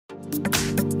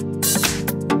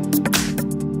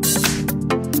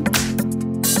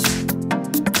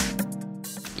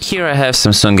Here I have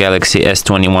Samsung Galaxy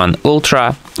S21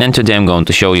 Ultra, and today I'm going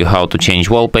to show you how to change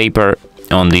wallpaper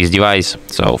on this device.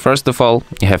 So first of all,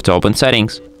 you have to open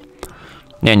settings,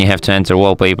 then you have to enter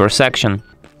wallpaper section,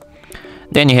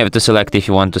 then you have to select if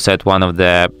you want to set one of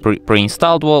the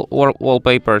pre-installed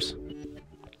wallpapers.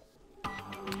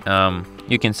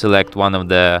 You can select one of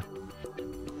the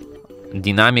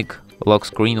dynamic lock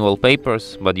screen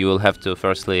wallpapers, but you will have to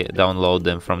firstly download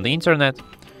them from the internet.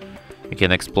 You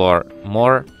can explore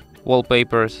more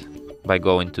wallpapers by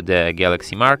going to the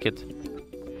Galaxy Market,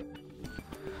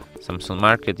 Samsung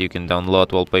Market. You can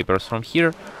download wallpapers from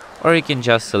here, or you can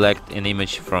just select an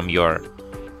image from your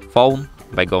phone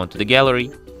by going to the gallery.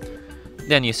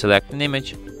 Then you select an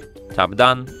image, tap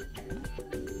done.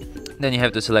 Then you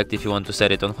have to select if you want to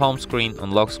set it on home screen,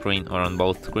 on lock screen, or on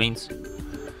both screens.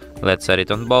 Let's set it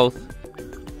on both.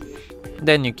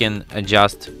 Then you can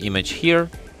adjust image here,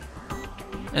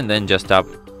 and then just tap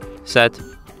set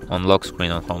on lock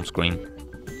screen, on home screen.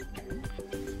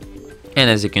 And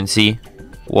as you can see,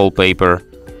 wallpaper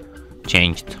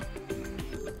changed.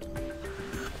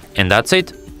 And that's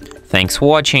it. Thanks for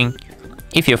watching.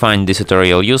 If you find this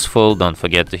tutorial useful, don't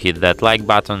forget to hit that like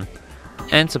button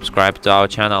and subscribe to our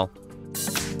channel.